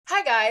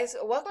guys,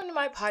 welcome to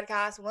my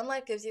podcast, One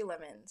Life Gives You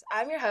Lemons.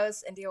 I'm your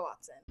host, India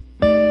Watson.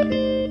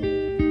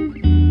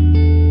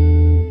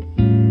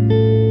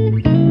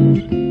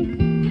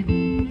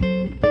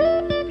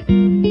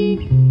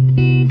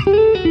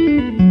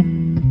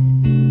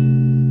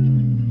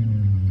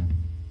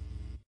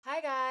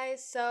 Hi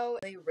guys, so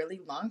a really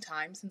long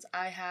time since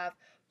I have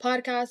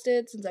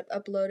podcasted, since I've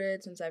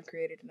uploaded, since I've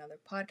created another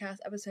podcast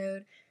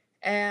episode,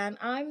 and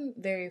I'm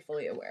very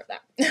fully aware of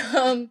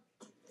that.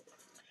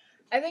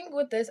 I think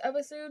with this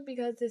episode,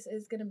 because this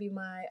is gonna be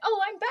my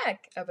I'm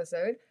back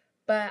episode,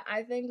 but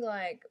I think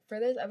like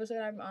for this episode,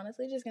 I'm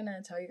honestly just gonna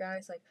tell you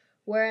guys like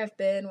where I've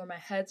been, where my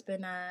head's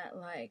been at,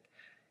 like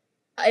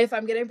if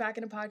I'm getting back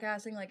into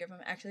podcasting, like if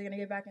I'm actually gonna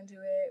get back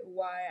into it,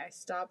 why I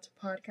stopped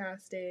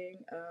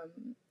podcasting.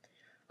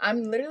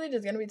 I'm literally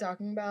just gonna be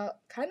talking about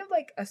kind of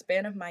like a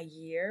span of my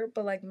year,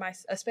 but like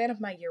a span of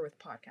my year with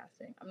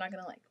podcasting. I'm not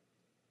gonna like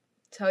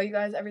tell you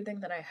guys everything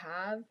that I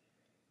have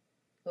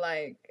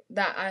like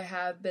that I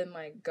have been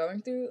like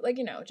going through, like,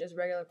 just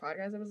regular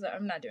podcast episodes.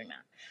 I'm not doing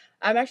that.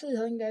 I'm actually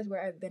telling you guys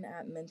where I've been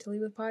at mentally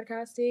with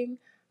podcasting.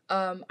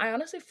 I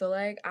honestly feel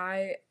like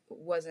I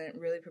wasn't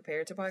really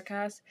prepared to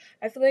podcast.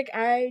 I feel like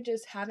I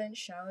just haven't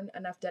shown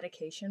enough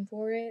dedication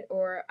for it,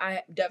 or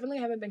I definitely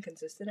haven't been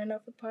consistent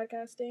enough with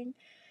podcasting.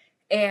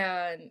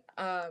 And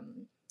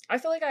I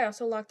feel like I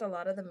also lacked a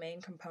lot of the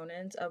main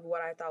components of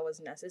what I thought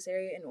was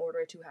necessary in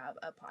order to have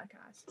a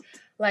podcast.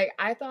 Like,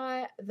 I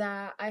thought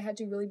that I had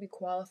to really be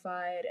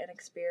qualified and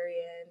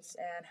experienced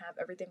and have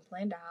everything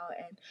planned out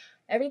and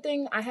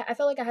everything. I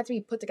felt like I had to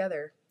be put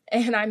together.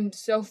 And I'm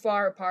so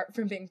far apart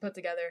from being put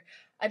together.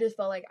 I just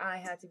felt like I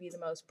had to be the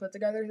most put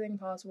together thing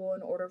possible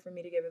in order for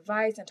me to give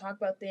advice and talk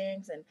about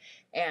things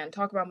and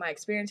talk about my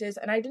experiences.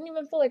 And I didn't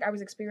even feel like I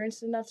was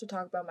experienced enough to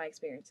talk about my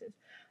experiences.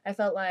 I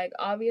felt like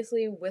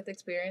obviously with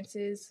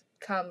experiences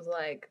comes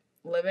like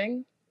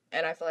living,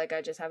 and I feel like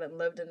I just haven't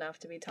lived enough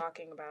to be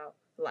talking about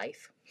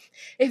life,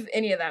 if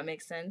any of that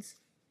makes sense.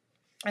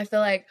 I feel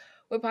like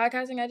with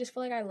podcasting, I just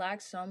feel like I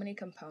lack so many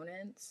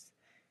components.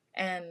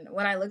 And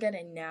when I look at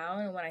it now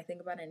and when I think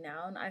about it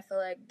now, I feel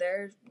like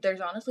there's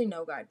honestly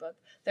no guidebook.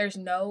 There's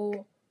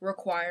no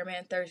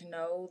requirement. There's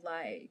no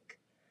like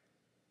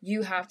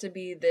you have to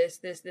be this.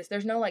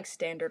 There's no like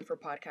standard for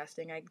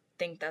podcasting. I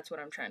think that's what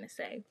I'm trying to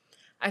say.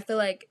 I feel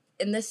like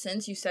in this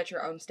sense you set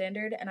your own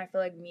standard, and I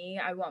feel like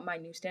I want my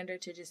new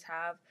standard to just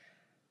have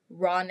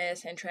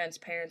rawness and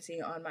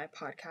transparency on my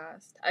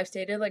podcast. I've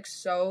stated like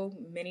so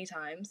many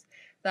times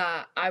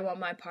that I want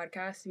my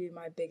podcast to be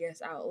my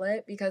biggest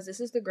outlet because this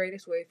is the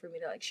greatest way for me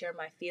to like share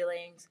my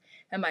feelings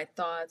and my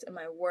thoughts and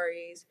my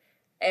worries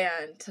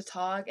and to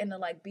talk and to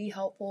like be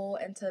helpful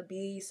and to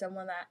be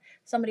someone that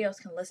somebody else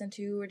can listen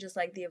to, or just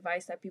like the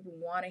advice that people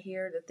want to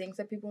hear, the things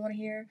that people want to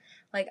hear.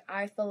 Like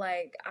I feel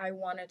like I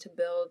wanted to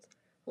build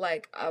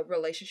like a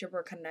relationship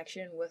or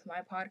connection with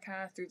my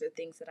podcast through the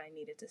things that I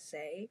needed to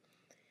say.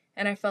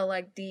 And I felt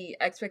like the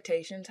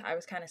expectations I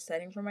was kind of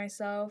setting for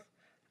myself,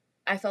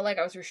 I felt like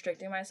I was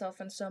restricting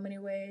myself in so many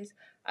ways.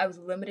 I was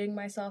limiting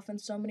myself in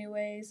so many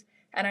ways.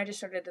 And I just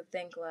started to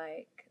think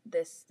like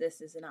this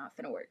is not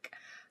gonna work.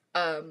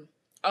 Um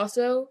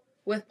Also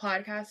with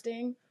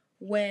podcasting,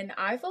 when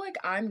I feel like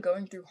I'm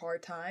going through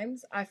hard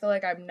times, I feel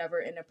like I'm never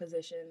in a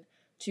position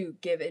to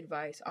give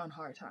advice on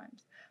hard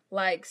times.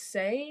 Like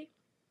say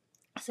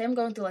I'm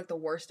going through like the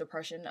worst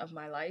depression of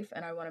my life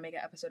and I want to make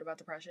an episode about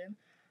depression.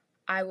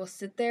 I will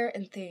sit there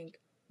and think,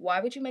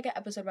 why would you make an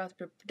episode about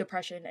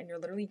depression and you're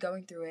literally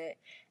going through it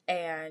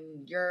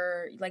and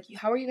you're like,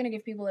 how are you going to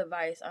give people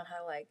advice on how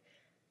to like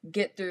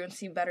get through and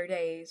see better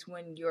days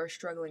when you're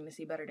struggling to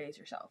see better days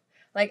yourself?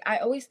 Like, I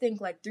always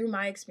think like through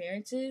my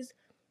experiences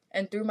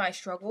and through my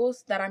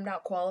struggles that I'm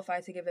not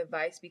qualified to give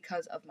advice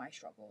because of my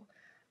struggle.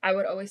 I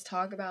would always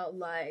talk about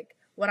like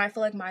when I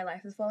feel like my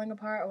life is falling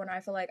apart or when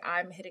I feel like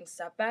I'm hitting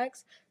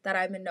setbacks, that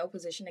I'm in no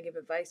position to give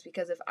advice,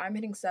 because if I'm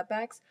hitting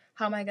setbacks,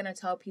 how am I going to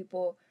tell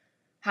people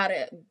how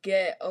to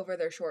get over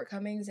their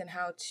shortcomings and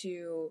how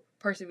to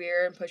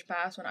persevere and push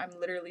past when I'm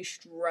literally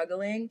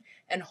struggling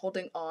and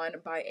holding on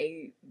by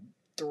a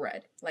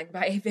thread, like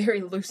by a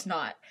very loose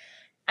knot?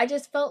 I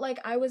just felt like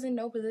I was in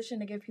no position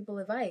to give people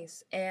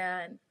advice.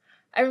 And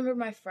I remember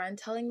my friend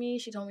telling me,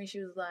 she told me,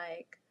 she was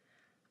like,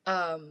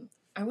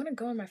 I want to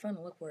go on my phone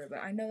and look for it,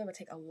 but I know that would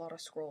take a lot of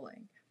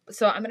scrolling.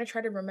 So I'm going to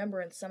try to remember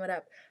and sum it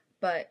up.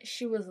 But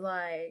she was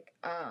like,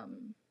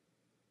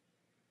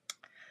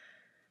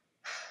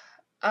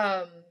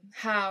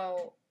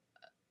 how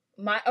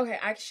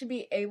I should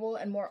be able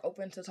and more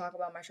open to talk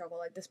about my struggle.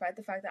 Like, despite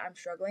the fact that I'm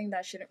struggling,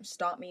 that shouldn't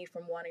stop me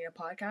from wanting a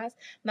podcast.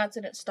 And that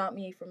shouldn't stop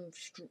me from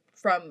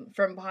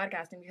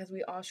podcasting, because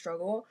we all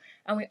struggle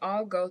and we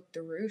all go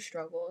through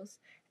struggles.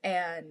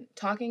 And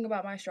talking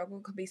about my struggle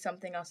could be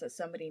something else that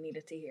somebody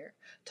needed to hear.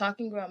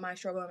 Talking about my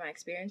struggle and my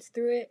experience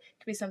through it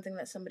could be something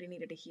that somebody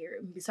needed to hear. It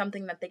could be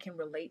something that they can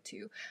relate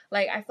to.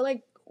 Like, I feel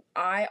like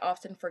I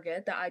often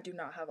forget that I do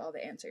not have all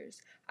the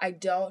answers. I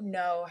don't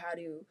know how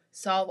to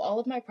solve all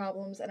of my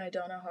problems, and I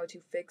don't know how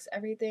to fix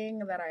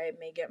everything that I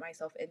may get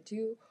myself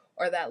into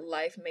or that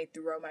life may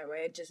throw my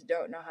way. I just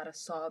don't know how to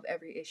solve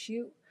every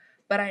issue.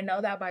 But I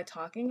know that by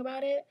talking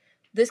about it,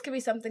 this could be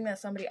something that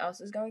somebody else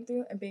is going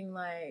through and being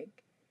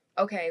like,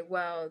 okay,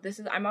 well,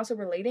 I'm also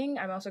relating.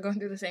 I'm also going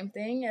through the same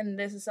thing. And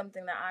this is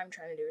something that I'm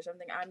trying to do or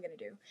something I'm going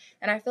to do.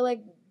 And I feel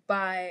like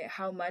by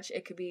how much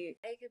it could be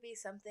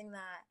something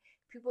that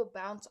people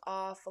bounce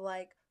off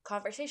like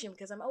conversation,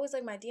 because I'm always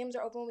like, my DMs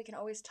are open. We can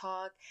always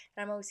talk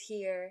and I'm always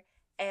here.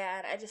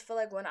 And I just feel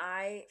like when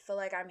I feel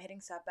like I'm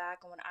hitting setback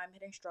and when I'm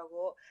hitting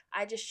struggle,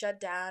 I just shut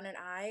down and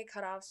I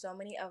cut off so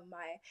many of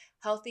my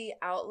healthy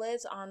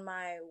outlets on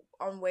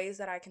ways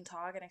that I can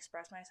talk and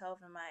express myself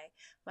and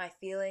my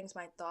feelings,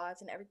 my thoughts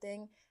and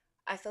everything.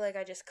 I feel like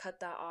I just cut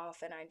that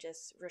off and I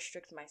just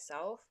restrict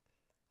myself,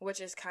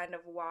 which is kind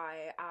of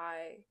why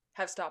I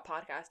have stopped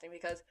podcasting,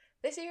 because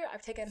this year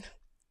I've taken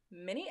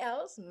many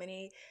L's,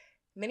 many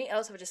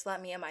else have just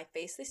slapped me in my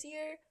face this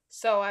year.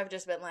 So I've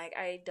just been like,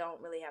 I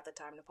don't really have the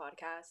time to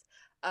podcast.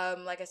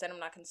 Like I said, I'm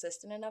not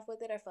consistent enough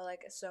with it. I felt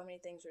like so many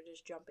things were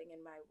just jumping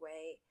in my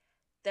way.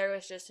 There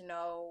was just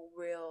no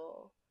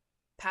real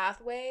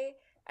pathway,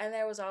 and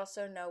there was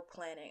also no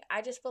planning.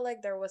 I just feel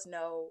like there was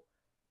no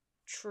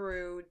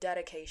true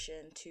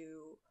dedication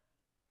to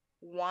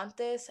want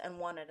this and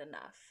want it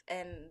enough.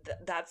 And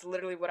that's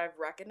literally what I've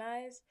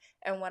recognized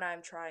and what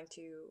I'm trying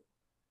to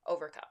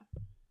overcome.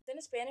 In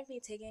a span of me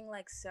taking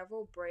like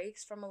several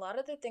breaks from a lot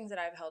of the things that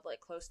I've held like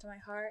close to my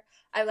heart,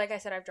 like I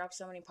said, I've dropped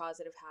so many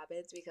positive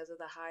habits because of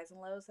the highs and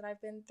lows that I've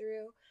been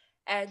through,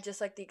 and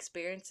just like the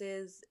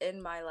experiences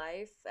in my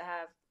life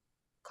have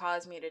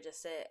caused me to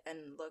just sit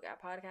and look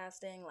at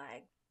podcasting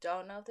like,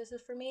 don't know if this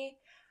is for me.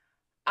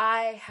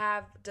 I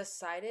have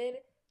decided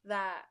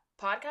that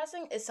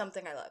podcasting is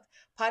something I love.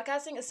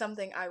 Podcasting is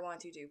something I want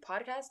to do.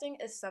 Podcasting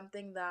is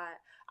something that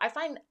I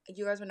find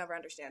you guys would never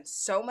understand.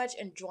 So much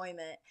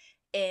enjoyment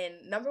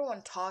in, number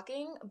one,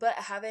 talking, but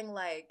having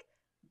like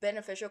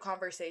beneficial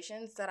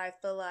conversations that I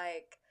feel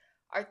like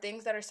are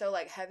things that are so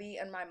like heavy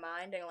in my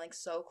mind and like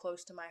so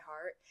close to my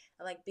heart,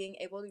 and like being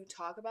able to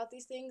talk about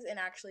these things and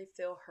actually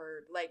feel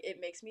heard. Like it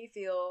makes me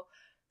feel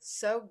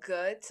so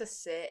good to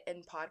sit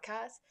and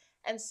podcast.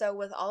 And so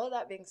with all of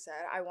that being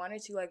said, I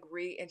wanted to like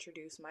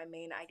reintroduce my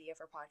main idea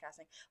for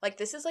podcasting. Like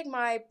this is like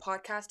my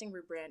podcasting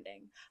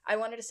rebranding. I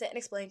wanted to sit and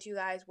explain to you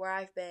guys where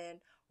I've been,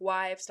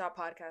 why I've stopped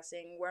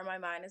podcasting, where my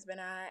mind has been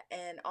at,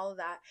 and all of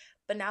that.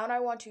 But now I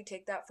want to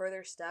take that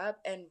further step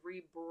and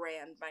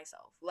rebrand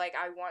myself. Like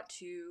I want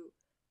to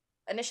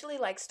initially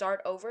like start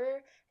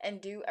over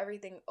and do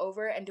everything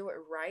over and do it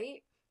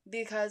right,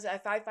 because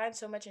if I find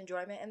so much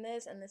enjoyment in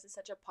this and this is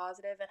such a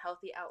positive and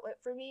healthy outlet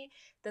for me,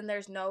 then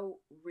there's no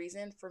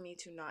reason for me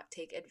to not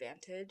take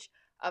advantage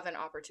of an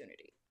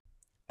opportunity.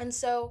 And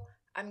so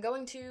I'm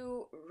going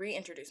to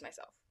reintroduce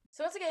myself.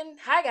 So once again,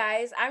 hi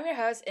guys, I'm your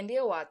host,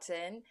 India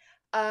Watson.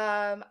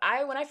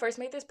 When I first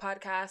made this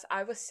podcast,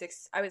 I'm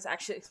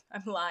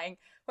lying.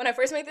 When I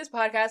first made this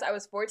podcast, I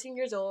was 14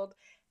 years old,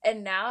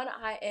 and now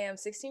I am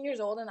 16 years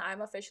old and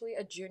I'm officially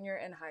a junior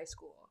in high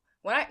school.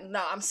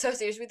 I'm so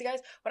serious with you guys.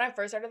 When I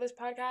first started this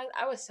podcast,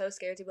 I was so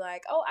scared to be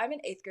like, oh, I'm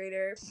an 8th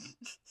grader.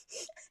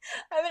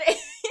 I'm an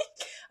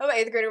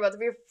 8th grader about to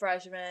be a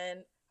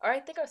freshman. Or I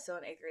think I was still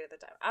in 8th grade at the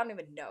time. I don't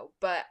even know.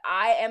 But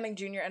I am a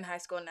junior in high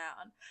school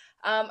now.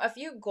 A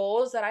few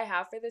goals that I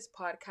have for this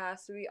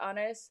podcast, to be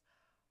honest,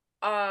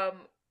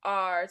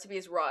 are to be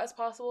as raw as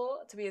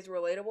possible, to be as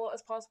relatable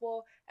as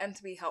possible, and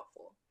to be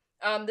helpful.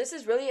 This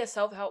is really a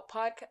self-help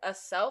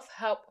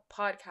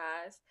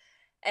podcast.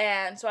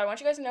 And so I want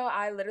you guys to know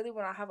I literally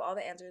will not have all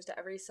the answers to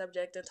every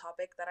subject and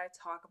topic that I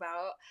talk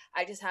about.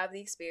 I just have the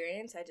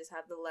experience, I just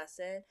have the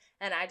lesson,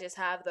 and I just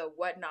have the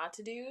what not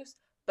to do's,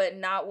 but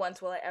not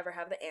once will I ever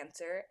have the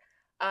answer.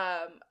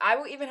 I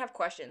will even have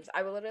questions.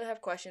 I will literally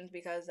have questions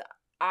because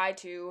I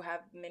too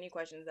have many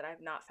questions that I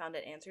have not found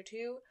an answer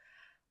to.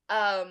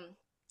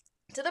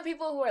 To the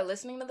people who are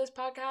listening to this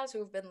podcast,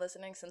 who've been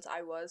listening since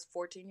I was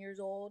 14 years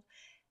old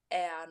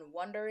and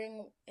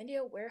wondering, India,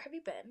 where have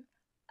you been?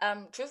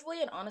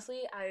 Truthfully and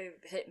honestly,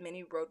 I've hit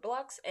many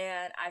roadblocks,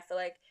 and I feel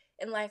like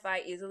in life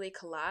I easily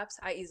collapse.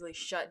 I easily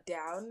shut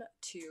down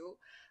too.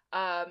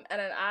 And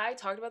then I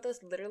talked about this,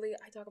 literally,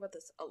 I talk about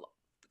this a lot.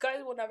 You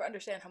guys will never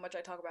understand how much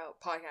I talk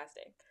about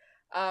podcasting.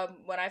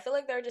 When I feel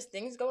like there are just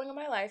things going in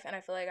my life and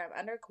I feel like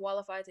I'm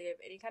underqualified to give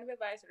any kind of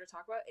advice or to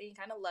talk about any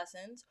kind of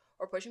lessons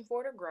or pushing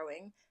forward or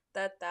growing,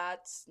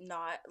 that's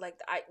not, like,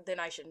 then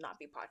I should not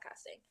be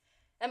podcasting.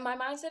 And my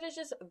mindset is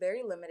just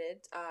very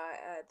limited.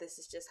 This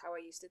is just how I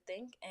used to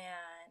think.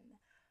 And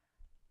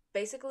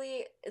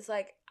basically, it's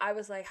like, I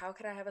was like, how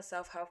can I have a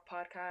self-help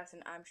podcast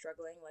and I'm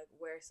struggling? Like,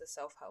 where's the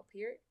self-help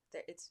here?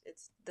 It's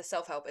the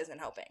self-help isn't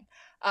helping.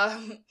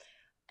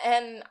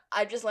 And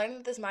I just learned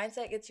that this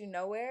mindset gets you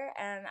nowhere.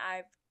 And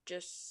I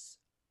just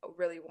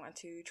really want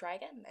to try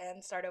again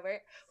and start over,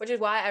 which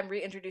is why I'm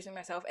reintroducing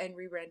myself and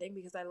rebranding,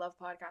 because I love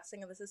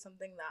podcasting and this is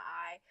something that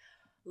I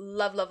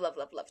love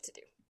to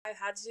do. I've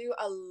had to do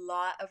a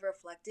lot of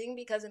reflecting,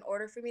 because in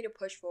order for me to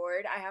push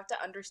forward, I have to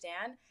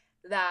understand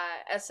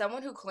that as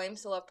someone who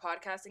claims to love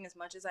podcasting as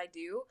much as I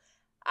do,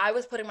 I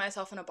was putting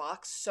myself in a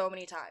box so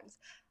many times.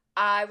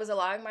 I was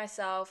allowing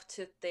myself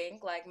to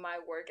think like my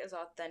work is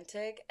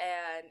authentic,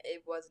 and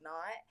it was not.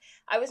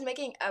 I was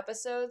making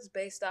episodes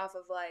based off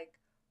of like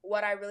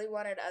what I really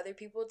wanted other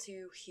people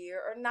to hear,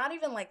 or not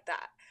even like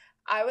that.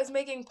 I was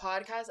making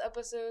podcast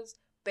episodes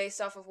based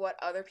off of what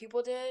other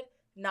people did,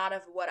 not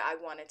of what I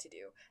wanted to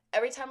do.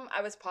 Every time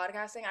I was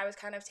podcasting, I was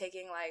kind of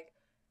taking like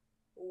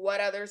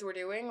what others were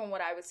doing and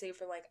what I would say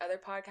for like other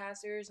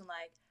podcasters, and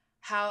like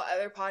how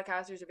other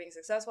podcasters are being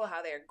successful,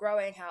 how they're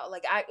growing, how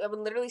like I would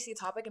literally see a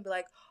topic and be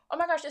like, oh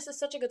my gosh, this is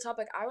such a good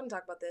topic. I want to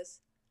talk about this,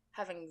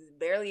 having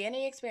barely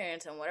any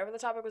experience in whatever the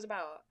topic was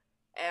about,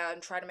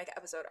 and try to make an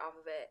episode off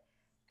of it.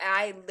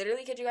 I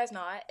literally kid you guys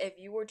not, if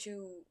you were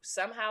to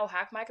somehow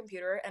hack my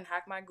computer and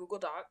hack my Google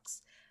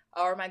Docs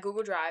or my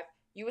Google Drive,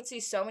 you would see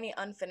so many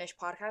unfinished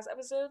podcast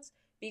episodes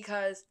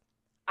because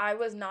I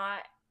was not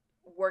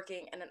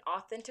working in an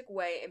authentic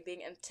way and being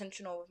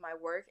intentional with my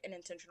work and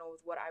intentional with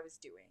what I was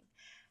doing.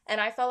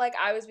 And I felt like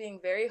I was being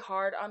very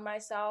hard on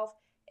myself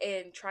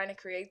in trying to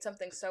create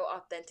something so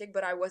authentic,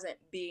 but I wasn't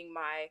being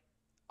my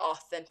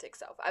authentic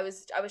self. I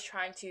was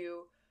trying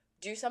to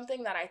do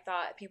something that I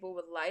thought people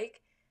would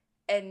like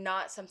and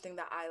not something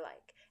that I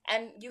like.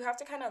 And you have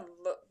to kind of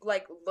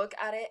look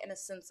at it in a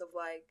sense of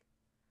like,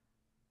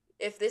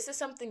 if this is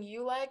something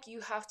you like,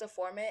 you have to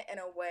form it in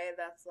a way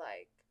that's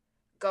like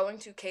going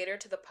to cater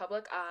to the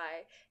public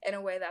eye in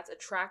a way that's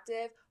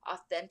attractive,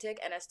 authentic,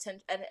 and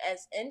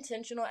as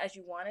intentional as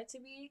you want it to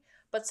be,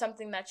 but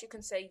something that you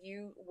can say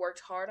you worked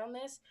hard on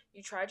this,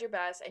 you tried your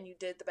best, and you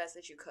did the best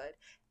that you could.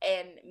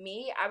 And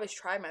me, I was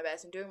trying my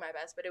best and doing my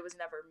best, but it was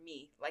never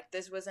me. Like,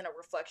 this wasn't a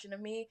reflection of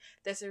me.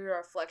 This is a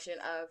reflection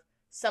of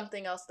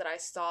something else that I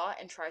saw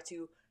and tried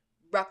to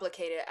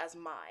replicate it as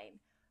mine,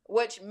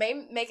 which may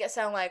make it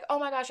sound like, oh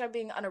my gosh, I'm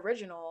being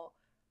unoriginal,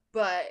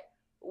 but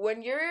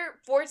when you're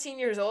 14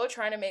 years old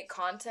trying to make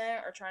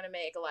content or trying to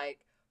make like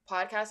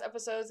podcast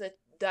episodes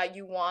that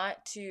you want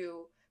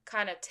to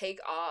kind of take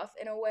off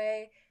in a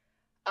way,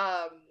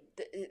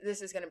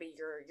 this is going to be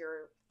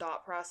your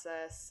thought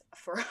process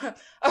for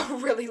a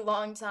really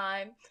long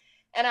time.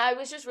 And I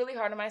was just really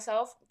hard on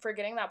myself,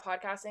 forgetting that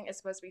podcasting is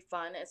supposed to be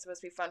fun. It's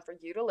supposed to be fun for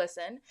you to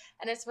listen,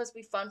 and it's supposed to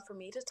be fun for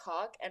me to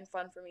talk and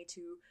fun for me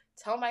to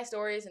tell my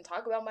stories and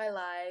talk about my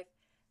life.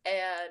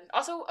 And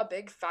also a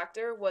big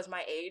factor was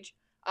my age.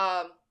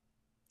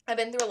 I've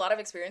been through a lot of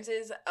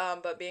experiences,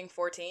 but being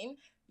 14,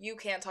 you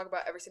can't talk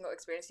about every single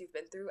experience you've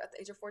been through at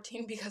the age of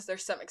 14 because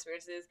there's some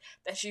experiences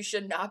that you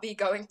should not be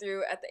going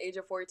through at the age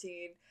of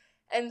 14.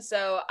 And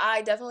so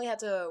I definitely had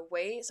to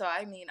wait. So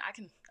I mean, I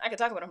can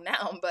talk about them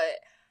now, but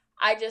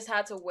I just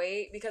had to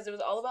wait because it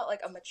was all about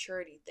like a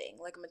maturity thing,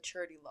 like a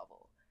maturity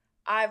level.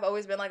 I've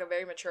always been like a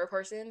very mature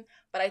person,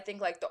 but I think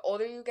like the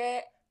older you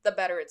get, the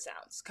better it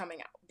sounds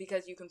coming out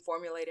because you can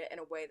formulate it in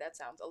a way that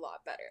sounds a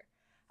lot better.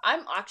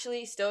 I'm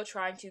actually still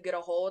trying to get a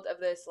hold of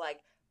this like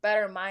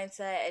better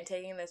mindset and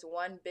taking this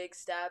one big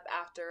step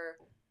after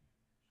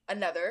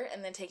another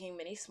and then taking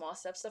many small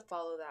steps to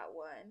follow that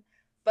one.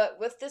 But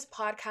with this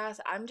podcast,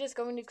 I'm just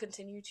going to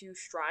continue to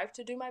strive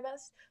to do my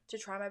best, to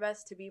try my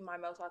best to be my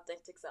most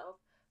authentic self,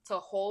 to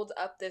hold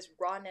up this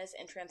rawness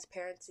and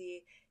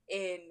transparency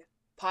in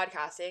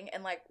podcasting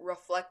and like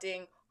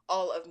reflecting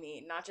all of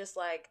me, not just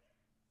like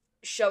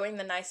showing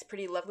the nice,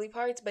 pretty, lovely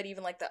parts, but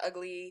even like the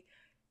ugly,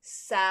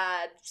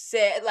 sad,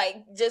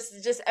 like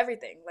just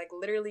everything, like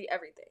literally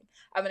everything.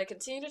 I'm gonna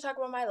continue to talk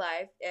about my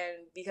life,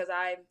 and because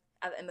I'm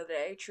at the end of the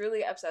day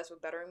truly obsessed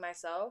with bettering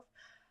myself,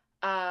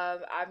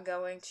 I'm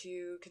going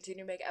to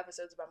continue to make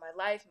episodes about my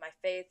life, my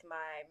faith,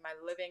 my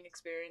living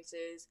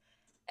experiences,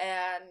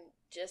 and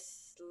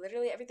just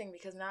literally everything,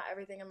 because not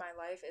everything in my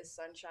life is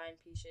sunshine,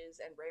 peaches,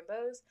 and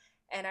rainbows.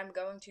 And I'm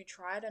going to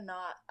try to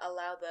not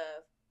allow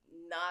the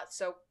not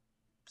so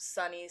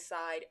sunny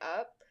side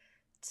up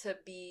to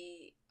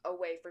be a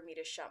way for me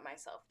to shut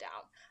myself down.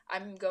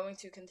 I'm going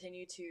to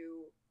continue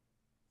to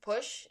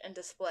push and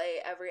display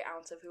every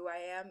ounce of who I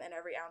am and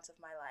every ounce of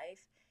my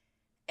life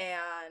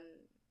and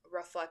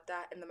reflect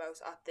that in the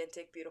most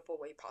authentic, beautiful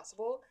way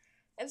possible.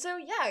 And so,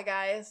 yeah,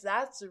 guys,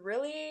 that's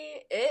really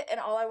it and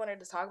all I wanted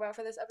to talk about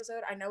for this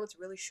episode. I know it's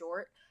really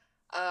short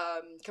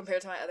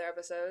compared to my other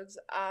episodes,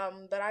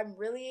 but I'm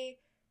really,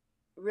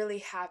 really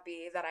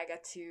happy that I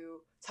get to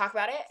talk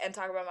about it and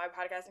talk about my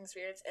podcasting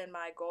experience and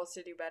my goals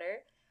to do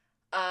better.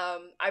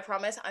 I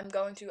promise I'm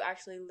going to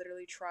actually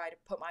literally try to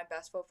put my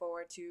best foot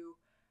forward to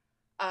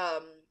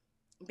um,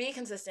 be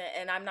consistent,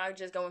 and I'm not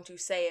just going to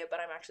say it, but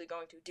I'm actually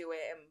going to do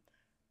it and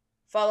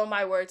follow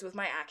my words with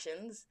my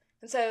actions.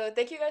 And so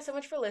thank you guys so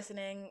much for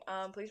listening.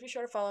 Please be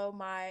sure to follow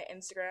my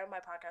Instagram, my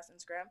podcast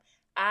Instagram,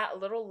 at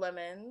Little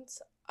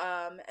Lemons.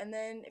 And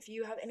then if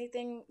you have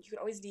anything, you can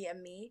always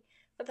DM me.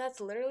 But that's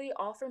literally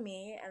all for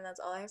me, and that's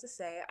all I have to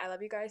say. I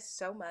love you guys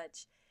so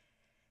much,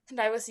 and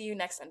I will see you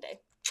next Sunday.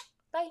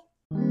 Bye.